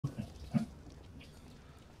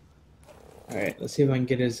Alright, let's see if I can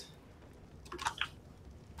get his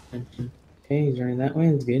attention. Okay, he's running that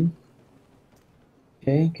way. That's good.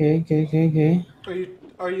 Okay.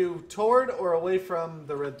 Are you toward or away from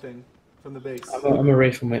the red thing, from the base? I'm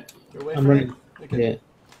away from it. You're away I'm from running. it. Okay. Yeah.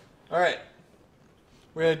 All right.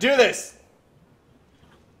 We're gonna do this.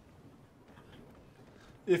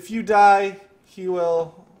 If you die, he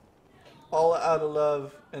will all out of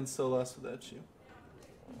love and so lost without you.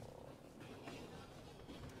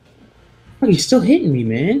 Oh, he's still hitting me,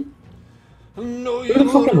 man. No, Look at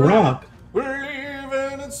the fucking rock. We're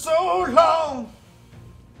leaving it so long.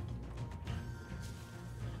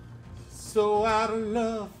 So out of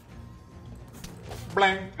love.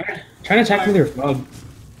 Blank. Try to attack him with your frog.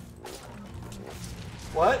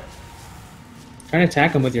 What? Try to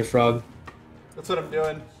attack him with your frog. That's what I'm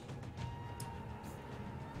doing.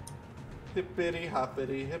 Hippity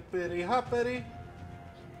hoppity, hippity hoppity.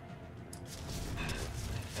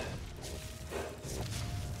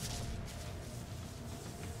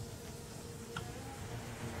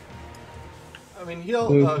 I mean,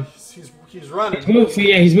 he's running.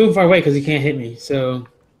 He's moving far away because he can't hit me. So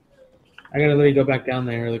I gotta literally go back down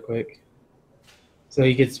there really quick. So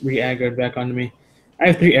he gets re-aggroed back onto me. I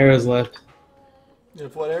have 3 arrows left. You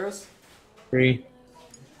have what arrows? 3.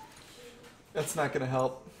 That's not gonna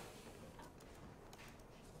help.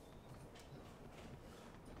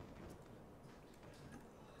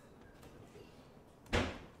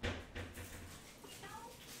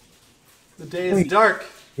 The day is dark.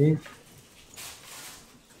 Yeah.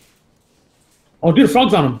 Oh, dude, a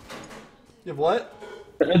frog's on him. You have what?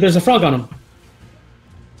 There's a frog on him.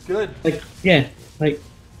 Good. Like, yeah, like.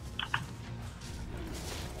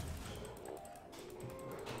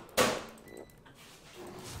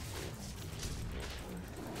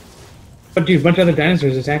 But dude, a bunch of other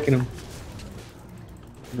dinosaurs attacking him.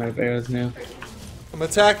 I'm out of arrows now. I'm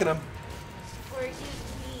attacking him. Or use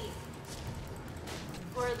me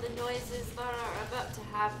for the noises that are about to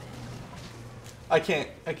happen. I can't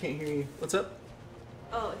hear you. What's up?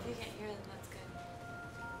 Oh, if you can't hear them, that's good.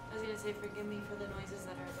 I was gonna say forgive me for the noises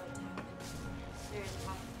that are about to happen. There's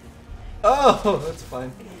popping. Oh, that's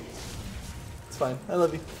fine. It's fine. I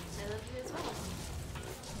love you. I love you as well.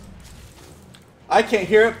 I can't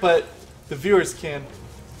hear it, but the viewers can.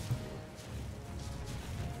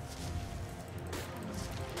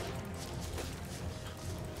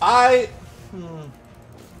 I'm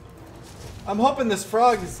hoping this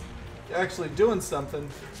frog is actually doing something.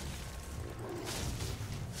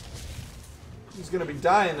 He's gonna be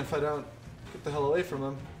dying if I don't get the hell away from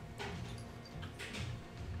him.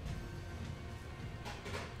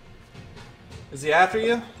 Is he after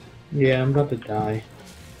you? Yeah, I'm about to die.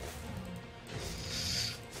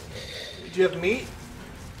 Do you have meat?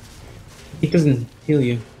 He doesn't heal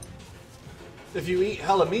you. If you eat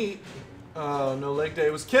hella meat. Oh, no leg day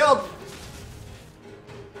was killed!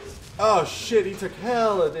 Oh shit, he took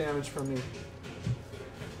hella damage from me.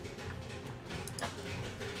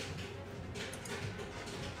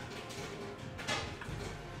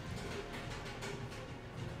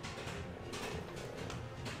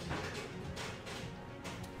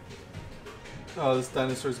 Oh, this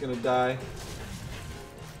dinosaur's gonna die.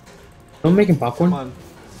 Don't make him popcorn. Come on.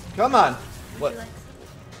 Come on! What? Would you like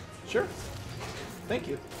Sure. Thank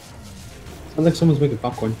you. Sounds like someone's making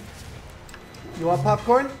popcorn. You want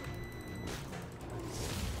popcorn?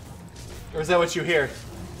 Or is that what you hear?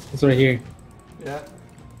 That's what I hear. Yeah?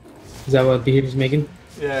 Is that what Bahiji's making?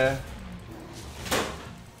 Yeah.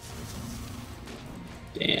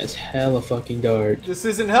 Damn, it's hella fucking dark. This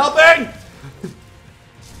isn't helping!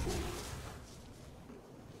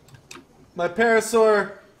 My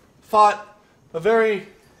parasaur fought a very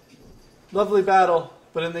lovely battle,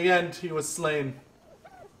 but in the end he was slain.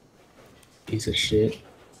 Piece of shit.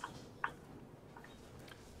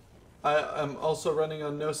 I am also running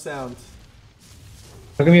on no sound.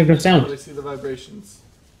 How come you have no But I sound? see the vibrations.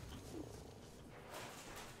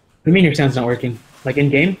 What do you mean your sound's not working? Like in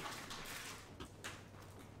game?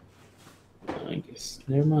 I guess.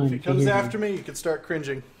 Never mind. If he comes after me, you can start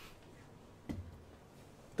cringing.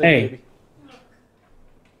 Hey. Baby.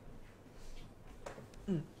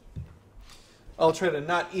 I'll try to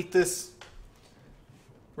not eat this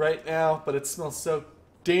right now, but it smells so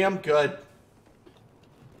damn good.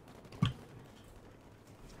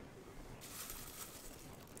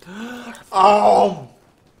 Oh!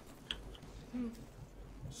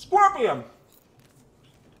 Scorpion!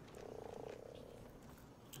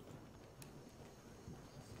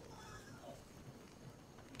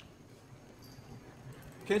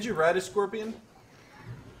 Can't you ride a scorpion?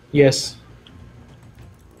 Yes.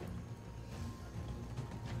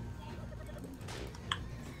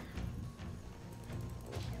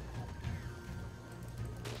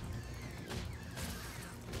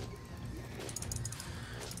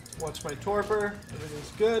 Watch my torpor.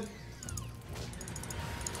 Everything's good.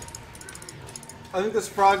 I think this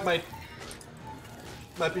frog might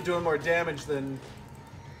be doing more damage than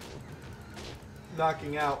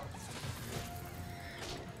knocking out.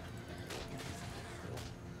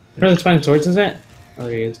 You know where the spine swords is at? Oh,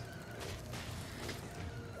 there he is.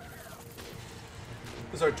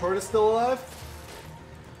 Is our tortoise still alive?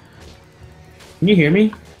 Can you hear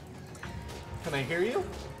me? Can I hear you?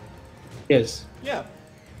 Yes. Yeah.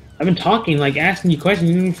 I've been talking, like asking you questions.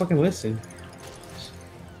 You didn't even fucking listen.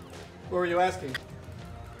 What were you asking?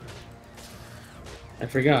 I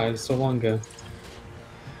forgot. It was so long ago.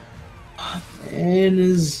 And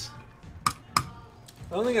is I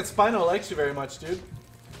don't think that Spino likes you very much, dude.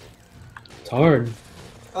 it's hard.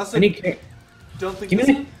 Also, I need don't think give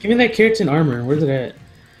me that keratin armor. Where's it at?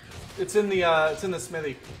 it's in the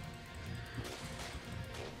smithy.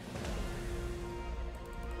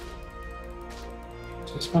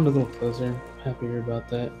 Just found a little closer. Happier about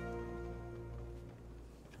that.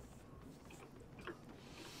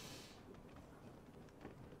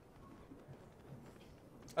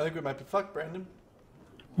 I think we might be fucked, Brandon.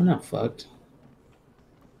 We're not fucked.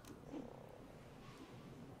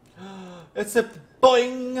 It's a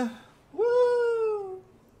boing! Woo!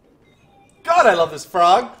 God, I love this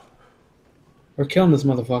frog! We're killing this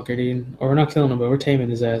motherfucker, dude. Or we're not killing him, but we're taming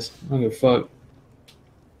his ass. I don't give a fuck.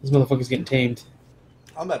 This motherfucker's getting tamed.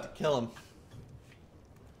 I'm about to kill him.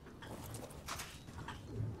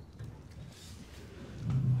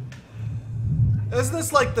 Isn't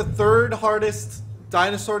this like the third hardest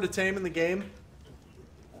dinosaur to tame in the game?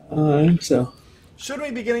 I think so. Should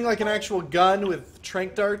we be getting like an actual gun with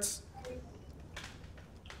tranq darts?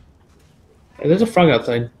 Hey, there's a frog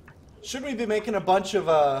outside. Should we be making a bunch of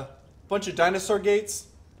dinosaur gates,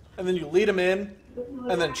 and then you lead them in,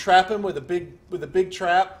 and then trap them with a big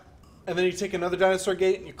trap, and then you take another dinosaur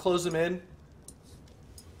gate and you close them in?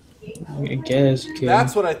 I guess. Okay.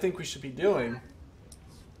 That's what I think we should be doing.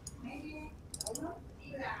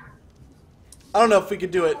 I don't know if we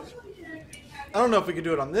could do it. I don't know if we could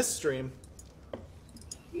do it on this stream.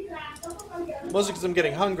 Mostly because I'm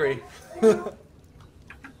getting hungry.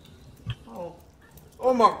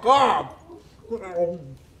 Oh my god!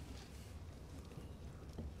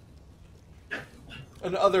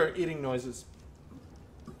 And other eating noises.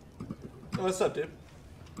 Oh, what's up, dude?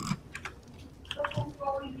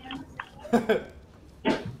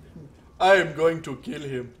 I am going to kill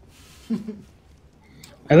him.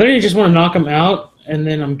 I literally just want to knock him out, and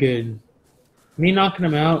then I'm good. Me knocking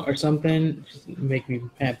him out or something just make me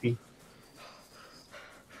happy.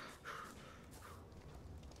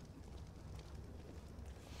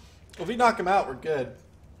 If we knock him out, we're good.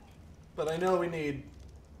 But I know we need...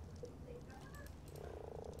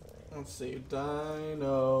 Let's see.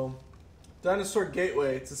 Dinosaur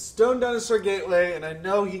Gateway. It's a stone dinosaur gateway, and I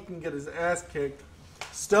know he can get his ass kicked.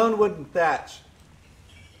 Stone, wood, and thatch.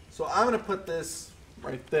 So I'm going to put this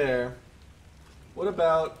right there. What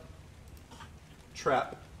about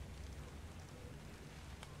trap?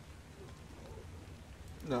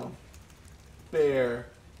 No. Bear.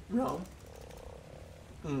 No.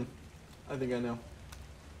 I think I know.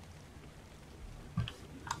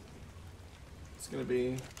 It's going to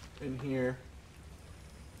be in here.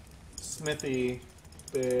 Smithy.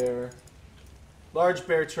 Bear. Large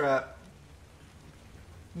bear trap.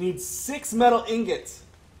 Needs 6 metal ingots.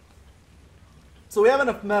 So we have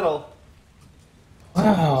enough metal.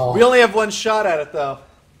 Wow. We only have one shot at it though.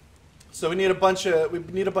 So we need a bunch of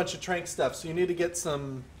tranq stuff. So you need to get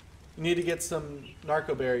some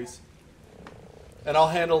narco berries. And I'll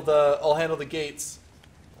handle the gates.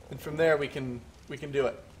 And from there we can do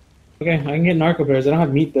it. Okay, I can get narco bears. I don't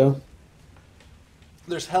have meat though.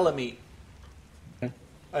 There's hella meat. Okay.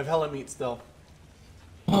 I have hella meat still.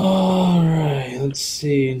 Alright, let's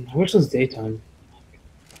see. I wish it was daytime.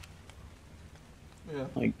 Yeah.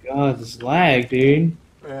 My god, this lag, dude.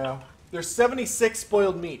 Yeah. There's 76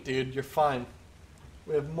 spoiled meat, dude. You're fine.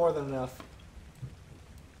 We have more than enough.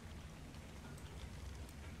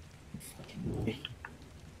 How do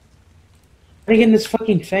I get in this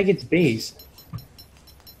fucking faggot's base?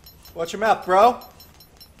 Watch your mouth, bro.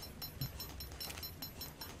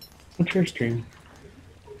 What's your stream?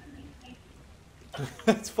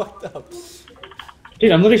 That's fucked up.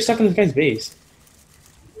 Dude, I'm literally stuck in this guy's base.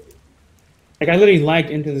 Like, I literally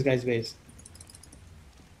lagged into this guy's base.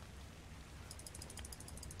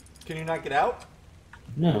 Can you not get out?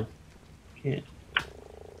 No. Can't.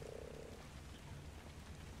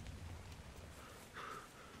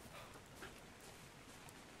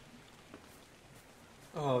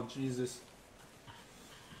 Oh, Jesus.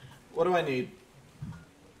 What do I need?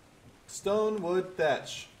 Stone, wood,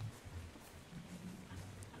 thatch.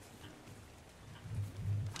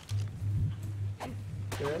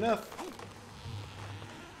 Fair enough.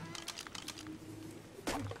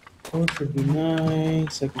 Torch would be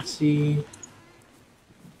nice. I can see.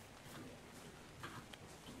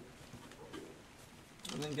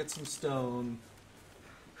 And then get some stone.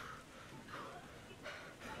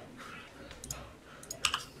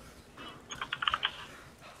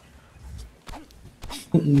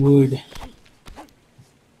 Wood.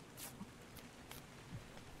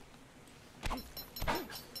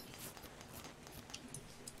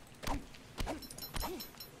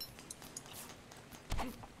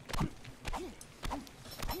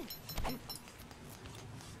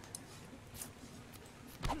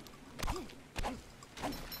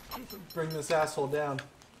 Bring this asshole down.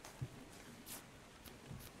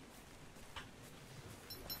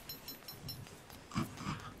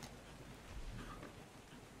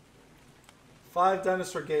 Five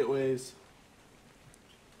dinosaur gateways.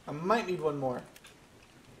 I might need one more.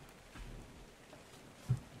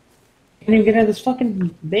 Can't even get out of this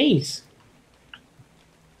fucking base.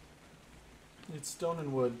 Need stone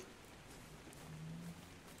and wood.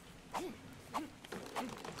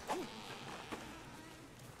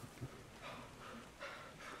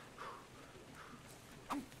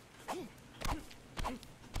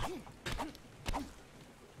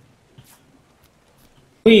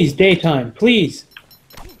 Please, daytime, please.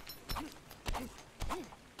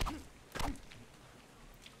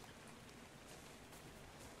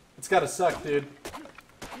 It's gotta suck, dude.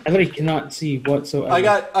 I literally cannot see whatsoever.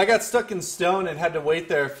 I got stuck in stone and had to wait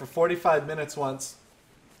there for 45 minutes once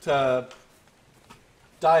to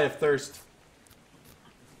die of thirst.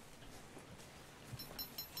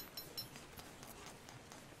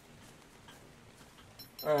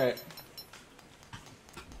 Alright.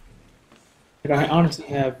 I honestly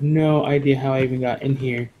have no idea how I even got in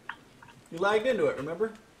here. You lagged into it,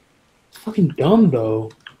 remember? It's fucking dumb, though.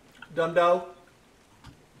 Dumdo.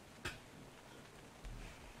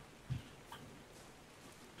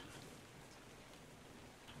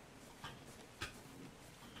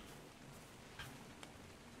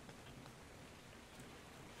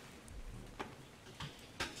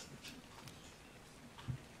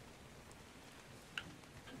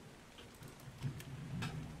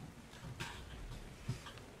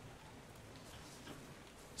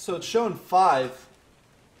 So it's showing 5.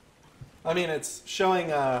 I mean, it's showing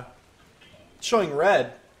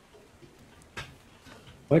red.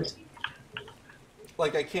 What?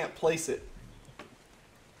 Like I can't place it.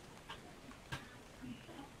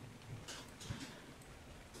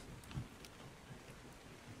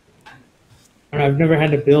 I've never had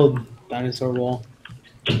to build dinosaur wall.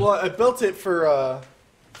 Well, I built it for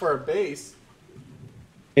a base.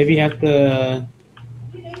 Maybe you have to.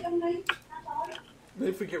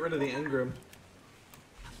 Maybe if we get rid of the engram.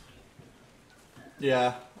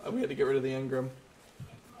 Yeah, we had to get rid of the engram.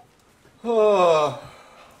 Oh.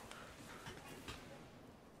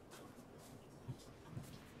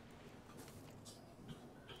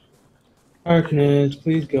 Darkness,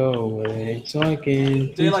 please go away so I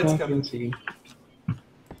can. Daylight's coming. See.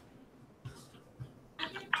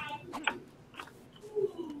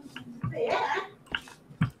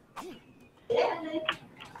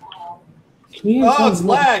 Oh, it's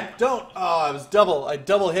lag! Don't! Oh, I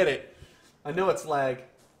double hit it. I know it's lag.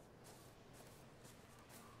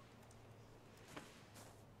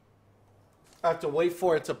 I have to wait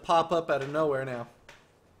for it to pop up out of nowhere now.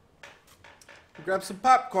 Grab some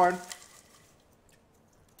popcorn.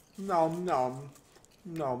 Nom nom.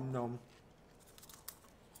 Nom nom.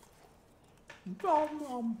 Nom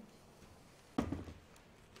nom.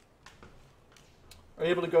 Are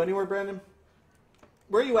you able to go anywhere, Brandon?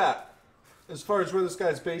 Where are you at? As far as where this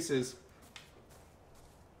guy's base is.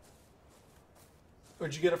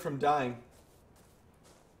 Where'd you get it from dying?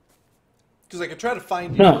 Because I could try to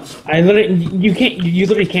find you. No, I literally, you can't, you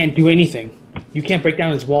literally can't do anything. You can't break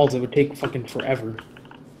down his walls, it would take fucking forever.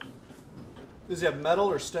 Does he have metal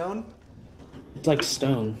or stone? It's like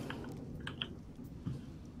stone.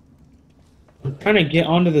 I'm trying to get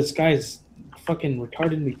onto this guy's fucking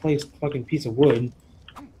retardedly placed fucking piece of wood.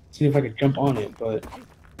 See if I could jump on it, but...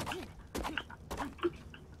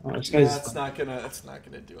 Oh, this guy's... Yeah, it's not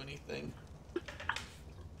gonna do anything.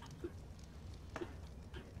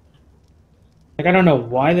 Like, I don't know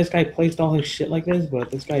why this guy placed all his shit like this, but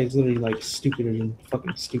this guy is literally, like, stupider than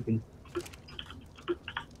fucking stupid.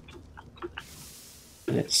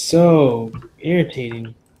 And it's so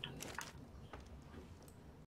irritating.